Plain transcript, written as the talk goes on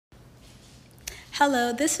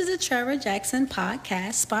Hello, this is the Trevor Jackson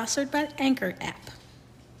podcast sponsored by Anchor app.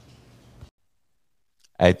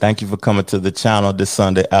 Hey, thank you for coming to the channel this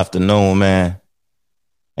Sunday afternoon, man,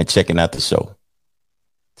 and checking out the show.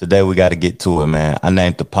 Today, we got to get to it, man. I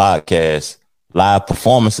named the podcast Live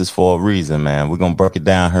Performances for a reason, man. We're going to break it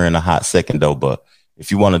down here in a hot second, though. But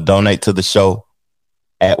if you want to donate to the show,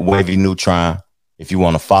 at Wavy Neutron. If you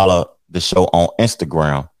want to follow the show on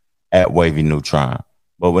Instagram, at Wavy Neutron.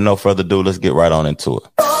 But with no further ado, let's get right on into it.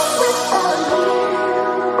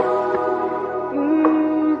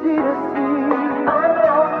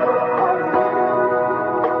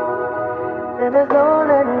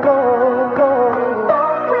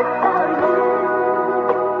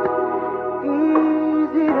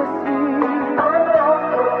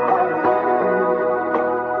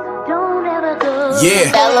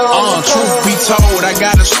 Yeah, truth be told, I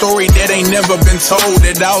got a story that ain't never been told.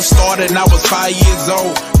 It all started when I was 5 years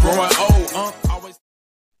old, growing old.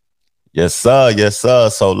 Yes, sir. Yes,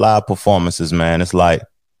 sir. So live performances, man. It's like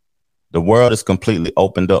the world is completely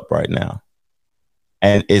opened up right now.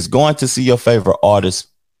 And it's going to see your favorite artist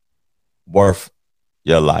worth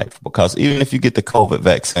your life. Because even if you get the COVID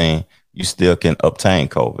vaccine, you still can obtain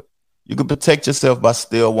COVID. You can protect yourself by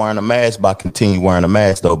still wearing a mask, by continue wearing a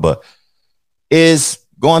mask, though. But is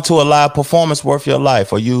going to a live performance worth your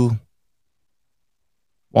life? Or you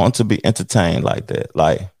want to be entertained like that?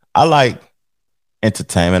 Like, I like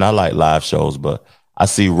entertainment. I like live shows, but I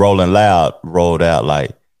see Rolling Loud rolled out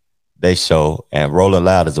like they show, and Rolling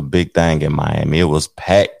Loud is a big thing in Miami. It was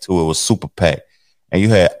packed too. It was super packed. And you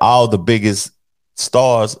had all the biggest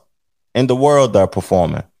stars in the world there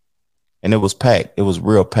performing. And it was packed. It was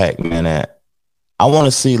real packed, man. And I want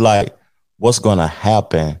to see like what's going to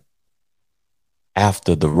happen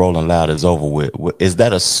after the Rolling Loud is over with. Is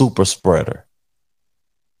that a super spreader?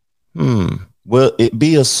 Will it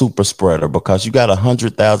be a super spreader? Because you got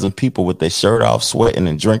 100,000 people with their shirt off, sweating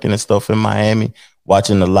and drinking and stuff in Miami,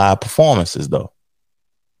 watching the live performances, though.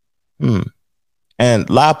 And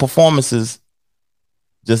live performances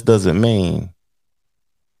just doesn't mean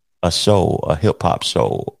a show, a hip hop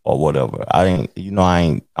show or whatever. I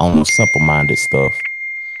ain't on no simple-minded stuff,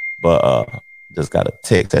 but just got a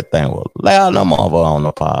text. That thing was loud. I'm over on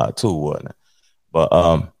the pod too, wasn't it?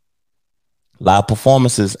 But live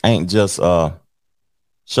performances ain't just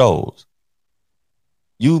shows.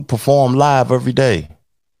 You perform live every day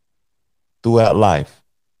throughout life.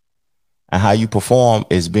 And how you perform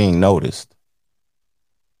is being noticed.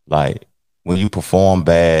 Like when you perform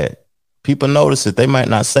bad, people notice it. They might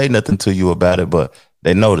not say nothing to you about it, but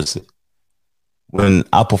they notice it. When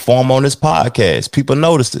I perform on this podcast, people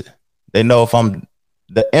notice it. They know if I'm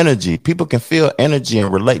the energy. People can feel energy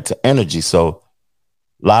and relate to energy. So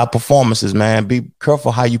live performances, man, be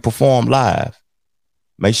careful how you perform live.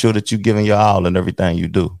 Make sure that you're giving your all in everything you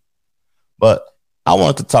do. But I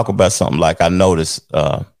wanted to talk about something like I noticed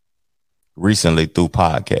recently through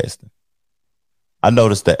podcasting. I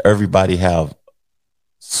noticed that everybody have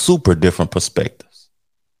super different perspectives.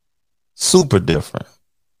 Super different.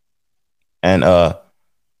 And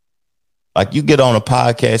like you get on a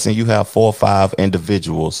podcast and you have 4 or 5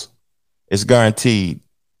 individuals, it's guaranteed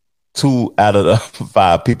 2 out of the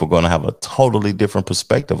 5 people going to have a totally different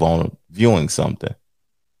perspective on viewing something.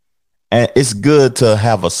 And it's good to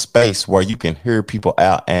have a space where you can hear people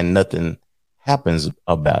out and nothing happens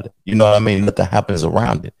about it. You know what I mean? Nothing happens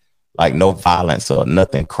around it. Like no violence or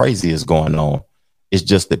nothing crazy is going on. It's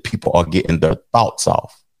just that people are getting their thoughts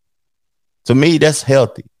off. To me, that's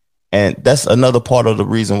healthy. And that's another part of the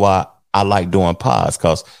reason why I like doing pods,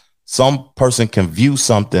 because some person can view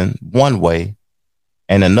something one way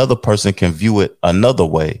and another person can view it another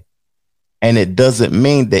way. And it doesn't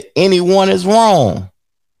mean that anyone is wrong.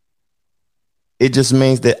 It just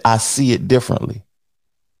means that I see it differently.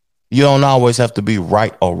 You don't always have to be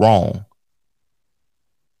right or wrong.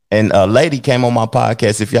 And a lady came on my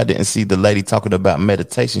podcast. If y'all didn't see the lady talking about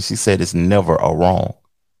meditation, she said it's never a wrong.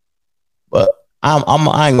 But I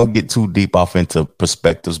ain't gonna get too deep off into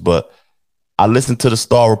perspectives, but I listen to the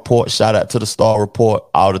Star Report. Shout out to the Star Report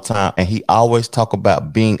all the time. And he always talk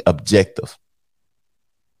about being objective.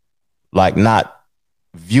 Like not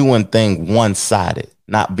viewing things one-sided,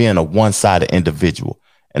 not being a one-sided individual.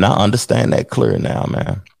 And I understand that clear now,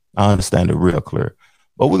 man. I understand it real clear.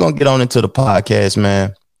 But we're going to get on into the podcast,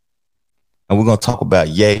 man. And we're going to talk about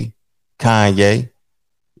Ye, Kanye.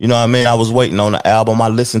 You know what I mean? I was waiting on the album. I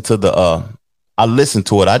listened to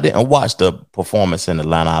it. I didn't watch the performance in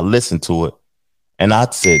Atlanta. I listened to it. And I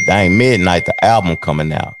said, dang, midnight, the album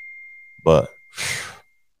coming out. But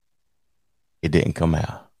it didn't come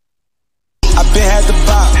out. I've been had the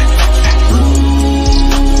bop.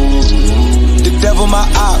 The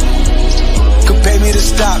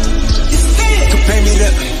stop. Compare me to.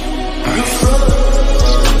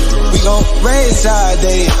 We gon' raise our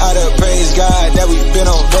day out of praise God that we been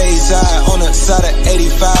on Bayside on the side of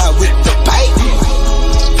 85 with the bike.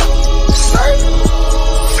 Surf,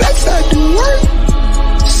 flex, I do work.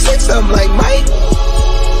 6, I'm like Mike.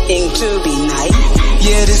 Ain't to be nice.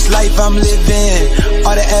 Yeah, this life I'm living,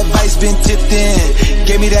 all the advice been tipped in.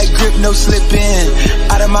 Gave me that grip, no slipping.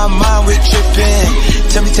 Out of my mind, we're tripping.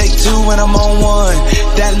 Tell me take 2 when I'm on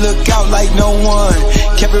 1. That look out like no one.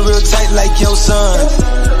 Kept it real tight like your son.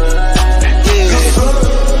 Yeah.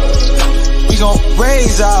 We gon'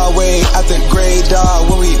 raise our way out the grave, dog.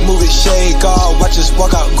 When we move it, shake off. Watch us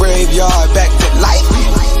walk out graveyard, back to life.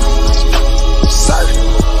 Sir,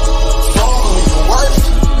 fall your worth.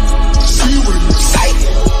 See what you sight.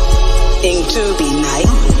 Ain't to be nice.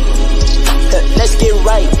 Let's get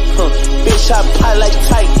right. Bitch, I pie like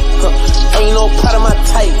tight. Ain't no part of my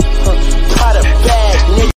type. Part of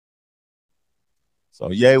bad nigga.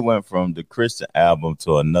 So Ye went from the Christian album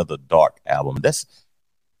to another dark album. That's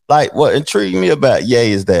like what intrigued me about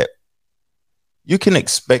Ye is that you can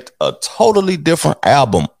expect a totally different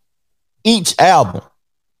album each album.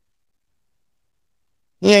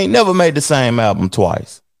 He ain't never made the same album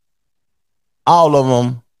twice. All of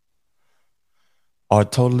them are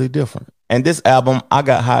totally different. And this album, I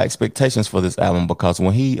got high expectations for this album because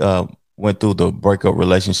when he went through the breakup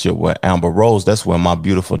relationship with Amber Rose, that's when My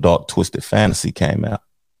Beautiful Dark Twisted Fantasy came out.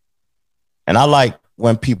 And I like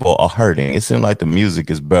when people are hurting. It seems like the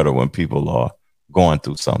music is better when people are going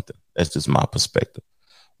through something. That's just my perspective.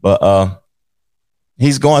 But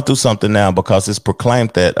he's going through something now because it's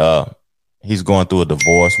proclaimed that he's going through a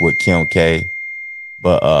divorce with Kim K.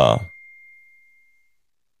 But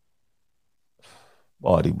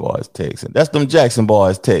boy, these boys texting. That's them Jackson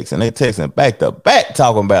boys texting. They texting back to back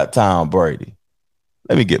talking about Tom Brady.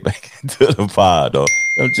 Let me get back into the pod, though.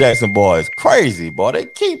 Them Jackson boys crazy, boy. They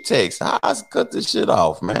keep texting. I cut this shit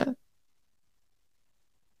off, man.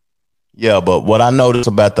 Yeah, but what I noticed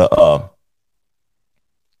about the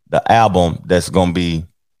album that's gonna be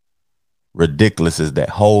ridiculous is that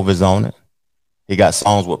Hove is on it. He got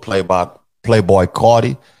songs with Playboy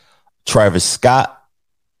Carti, Travis Scott,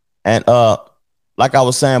 and like I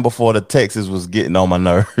was saying before, the Texas was getting on my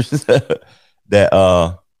nerves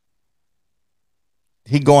that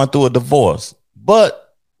he going through a divorce.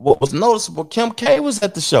 But what was noticeable, Kim K was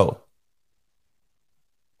at the show.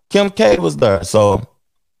 Kim K was there. So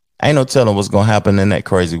ain't no telling what's going to happen in that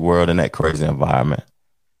crazy world, in that crazy environment.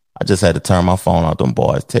 I just had to turn my phone off. Them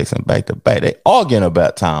boys texting back to back. They arguing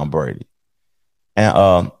about Tom Brady. And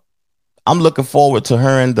I'm looking forward to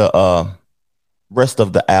hearing the rest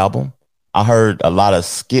of the album. I heard a lot of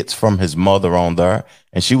skits from his mother on there,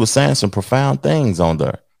 and she was saying some profound things on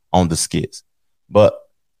there, on the skits. But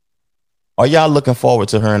are y'all looking forward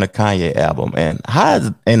to hearing a Kanye album? And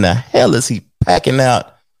how in the hell is he packing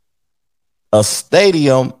out a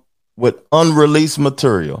stadium with unreleased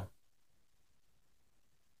material?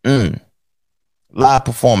 Live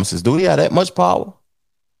performances. Do he have that much power?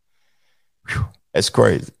 Whew, that's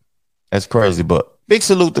crazy. That's crazy, but big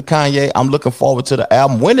salute to Kanye. I'm looking forward to the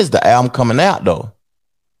album. When is the album coming out, though?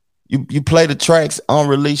 You play the tracks,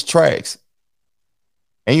 unreleased tracks,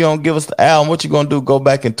 and you don't give us the album. What you gonna do? Go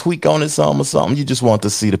back and tweak on it some or something? You just want to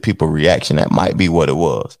see the people reaction. That might be what it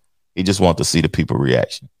was. He just want to see the people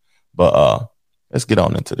reaction. But let's get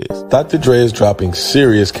on into this. Dr. Dre is dropping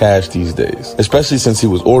serious cash these days, especially since he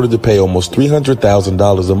was ordered to pay almost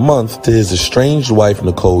 $300,000 a month to his estranged wife,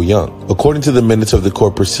 Nicole Young. According to the minutes of the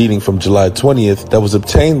court proceeding from July 20th that was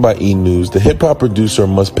obtained by E! News, the hip-hop producer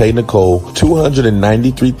must pay Nicole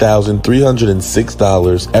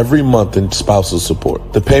 $293,306 every month in spousal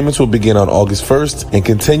support. The payments will begin on August 1st and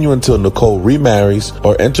continue until Nicole remarries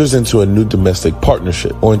or enters into a new domestic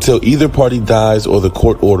partnership, or until either party dies or the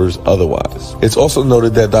court orders otherwise. It's also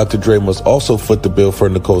noted that Dr. Dre must also foot the bill for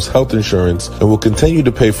Nicole's health insurance and will continue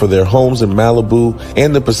to pay for their homes in Malibu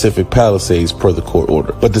and the Pacific Palisades per the court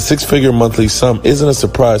order. But the six-figure monthly sum isn't a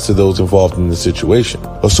surprise to those involved in the situation.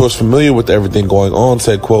 A source familiar with everything going on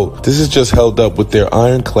said, quote, "This is just held up with their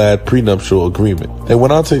ironclad prenuptial agreement." They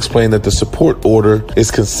went on to explain that the support order is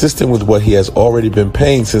consistent with what he has already been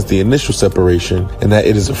paying since the initial separation and that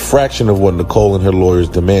it is a fraction of what Nicole and her lawyers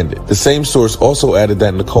demanded. The same source also added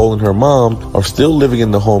that Nicole and her mom are still living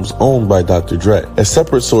in the homes owned by Dr. Dre. A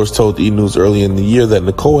separate source told E! News early in the year that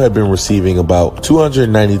Nicole had been receiving about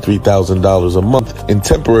 $293,000 a month in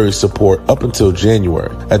temporary support up until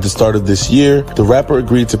January. At the start of this year, the rapper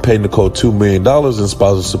agreed to pay Nicole $2 million in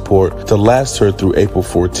spousal support to last her through April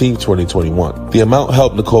 14, 2021. The amount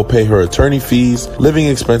helped Nicole pay her attorney fees, living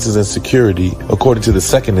expenses, and security, according to the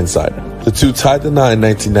Second Insider. The two tied the knot in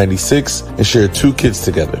 1996 and shared 2 kids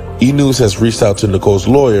together. E! News has reached out to Nicole's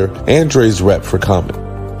lawyer and Dre's rep for comment.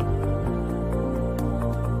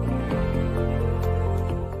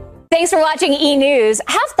 Thanks for watching E! News.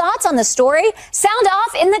 Have thoughts on the story? Sound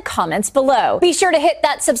off in the comments below. Be sure to hit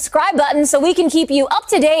that subscribe button so we can keep you up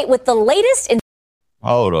to date with the latest.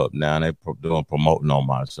 Hold up now. They doing promoting on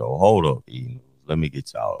my show. Hold up, E! News. Let me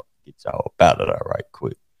get y'all up out of that right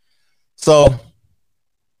quick. So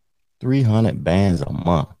 300 bands a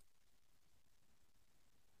month.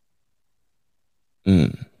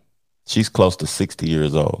 She's close to 60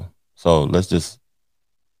 years old. So let's just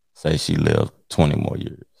say she lived 20 more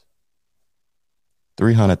years.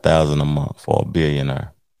 $300,000 a month for a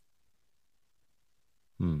billionaire.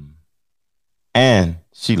 And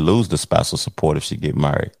she lose the spousal support if she get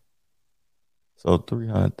married. So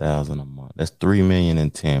 $300,000 a month. That's $3 million in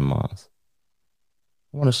 10 months.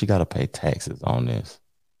 I wonder if she got to pay taxes on this.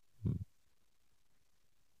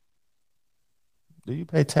 Do you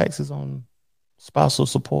pay taxes on spousal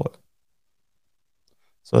support?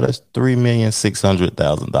 So that's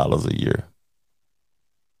 $3,600,000 a year.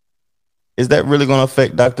 Is that really going to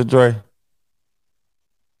affect Dr. Dre?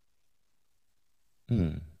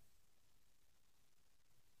 20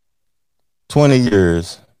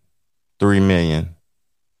 years, $3 million.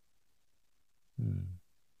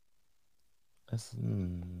 That's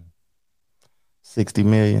 $60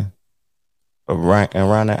 million.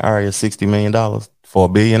 Around that area, $60 million for a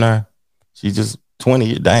billionaire. She just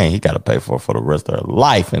 20. Dang, he got to pay for the rest of her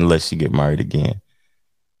life unless she get married again.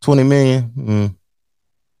 20 million.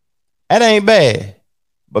 That ain't bad,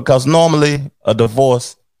 because normally a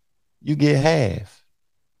divorce you get half.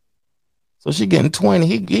 So she getting 20.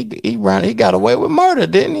 He got away with murder,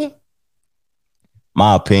 didn't he?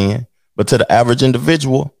 My opinion. But to the average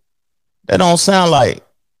individual, that don't sound like,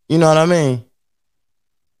 you know what I mean?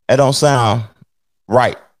 That don't sound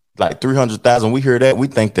right. Like 300,000, we hear that, we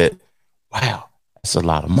think that, wow, that's a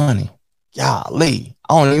lot of money. Golly,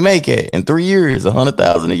 I don't even make it in 3 years,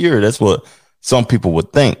 100,000 a year. That's what some people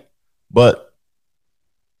would think. But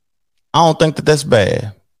I don't think that that's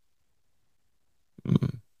bad.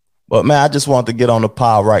 But man, I just wanted to get on the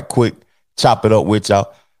pile right quick, chop it up with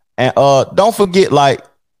y'all. And don't forget, like,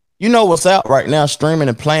 you know what's out right now, streaming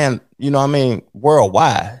and playing, you know what I mean,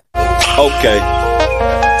 worldwide. Okay.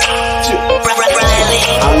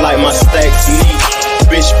 I like my stacks neat,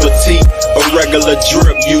 bitch petite, a regular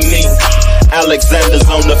drip unique. Alexander's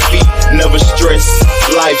on the feet, never stress,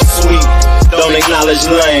 life sweet, don't acknowledge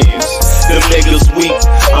lames. Them niggas weak,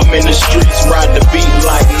 I'm in the streets, ride the beat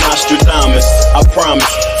like Nostradamus. I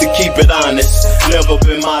promise to keep it honest, never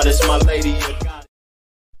been modest, my lady.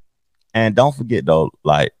 And don't forget though,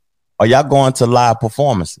 like, are y'all going to live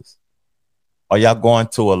performances? Are y'all going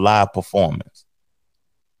to a live performance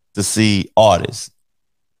to see artists?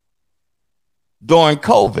 During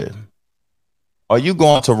COVID, are you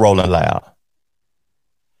going to Rolling Loud?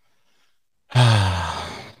 I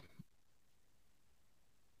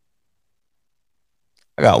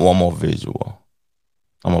got one more visual.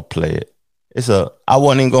 I'm going to play it. I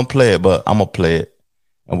wasn't even going to play it, but I'm going to play it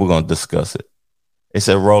and we're going to discuss it. It's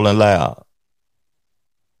at Rolling Loud.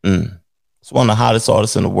 It's one of the hottest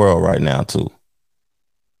artists in the world right now, too.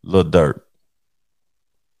 Lil Durk.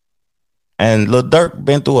 And Lil Durk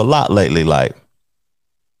been through a lot lately. Like,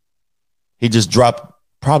 he just dropped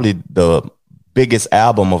probably the biggest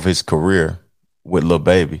album of his career with Lil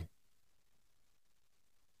Baby.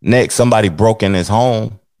 Next, somebody broke in his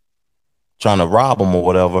home trying to rob him or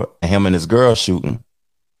whatever, and him and his girl shooting.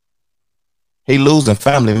 He losing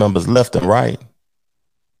family members left and right,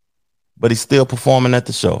 but he's still performing at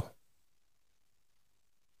the show.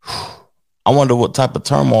 I wonder what type of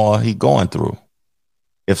turmoil he going through.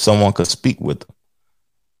 If someone could speak with him.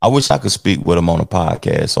 I wish I could speak with him on a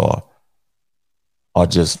podcast or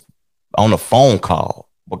just on a phone call,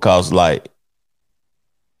 because like,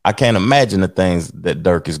 I can't imagine the things that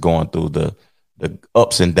Durk is going through, the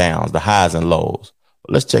ups and downs, the highs and lows.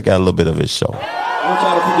 But let's check out a little bit of his show. I want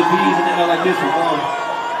y'all to put the B's in there like this for one.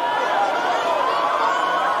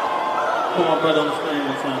 Put my brother on the screen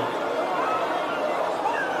one time.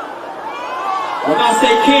 When I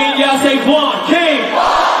say king, y'all say Vaughn. King!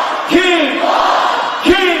 King!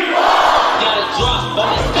 King! Gotta drop,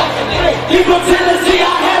 but it's hey, you from Tennessee, I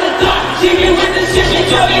had a duck. She get with the shit, she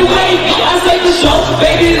tell me wait. I say the show,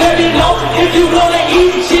 baby, let me know. If you wanna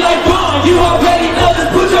eat, she like Vaughn. You already know, just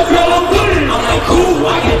put your girl on food. I'm like, cool,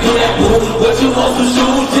 I can do that, boo. What you want to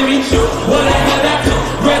shoot, Jimmy Choo? What I have that too?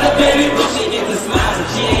 Brother, baby, but she get the smile, but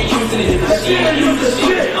she ain't using it. She ain't using the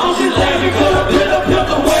shit. I'm just laughing, cause I put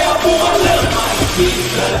the way I put my lip.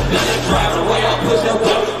 Cut up in the drive, the way I push that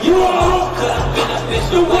way. You all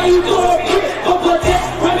bitch, the way you throw a brick. But that,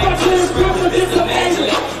 right back to the grip, but this amazing.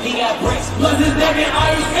 He got bricks, plus his neck and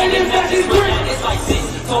ice, and his back is brick. It's like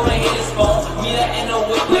this, told her hit his phone, me that ain't no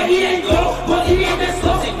whip. But he ain't go, but he ain't that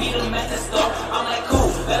slow. Take me to the method store, I'm like, cool,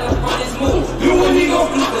 let him run his move. Do what he gon'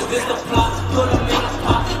 do, cause this the plot. Put him in a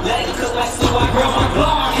pot, let it cook like so I grab my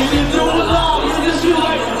block. And then do the law, it's the shoe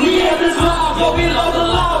like, we have this law, go below the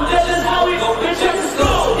law. That is how we go, bitch, check the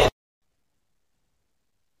score.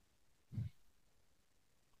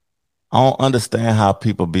 I don't understand how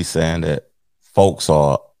people be saying that folks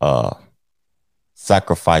are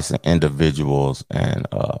sacrificing individuals and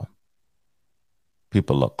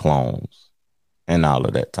people are clones and all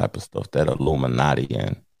of that type of stuff, that Illuminati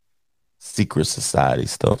and secret society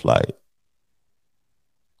stuff. Like,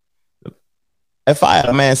 if I had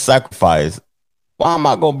a man sacrifice, why am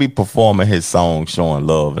I going to be performing his song showing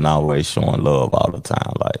love and always showing love all the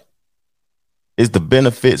time? Like, is the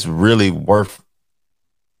benefits really worth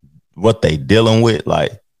what they dealing with?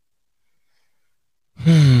 Like,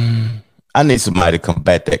 I need somebody to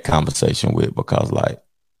combat that conversation with, because like,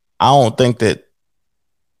 I don't think that,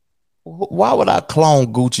 why would I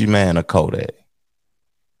clone Gucci Mane or Kodak?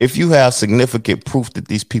 If you have significant proof that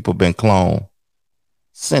these people been cloned,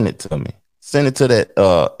 send it to me. Send it to that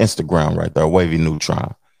Instagram right there, Wavy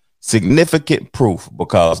Neutron. Significant proof,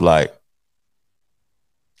 because like,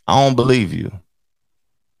 I don't believe you.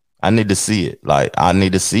 I need to see it. Like, I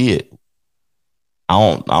need to see it.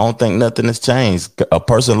 I don't think nothing has changed. A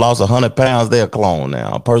person lost 100 pounds, they're a clone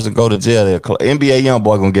now. A person go to jail, they're a clone. NBA young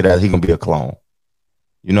boy gonna get out, he gonna be a clone.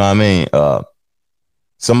 You know what I mean?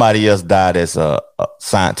 Somebody else died as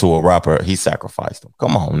signed to a rapper, he sacrificed him.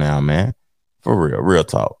 Come on now, man. For real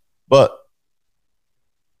talk. But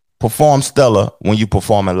perform stellar when you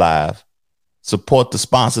perform it live. Support the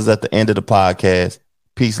sponsors at the end of the podcast.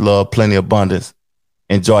 Peace, love, plenty of abundance.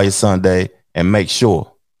 Enjoy your Sunday, and make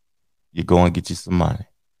sure you go and get you some money.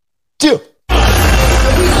 Chill.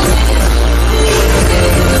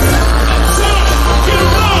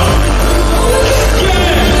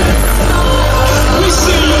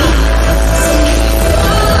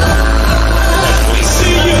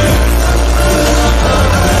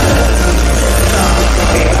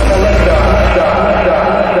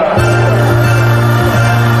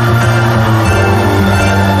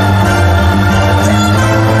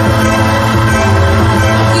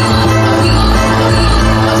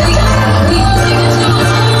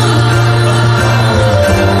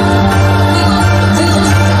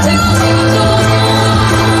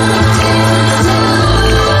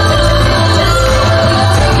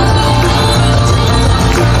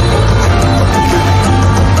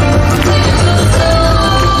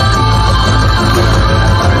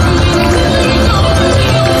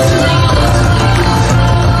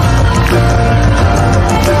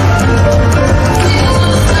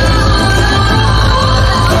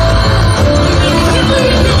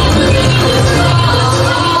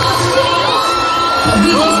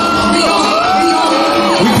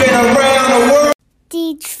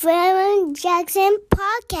 The Trevor Jackson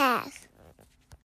Podcast.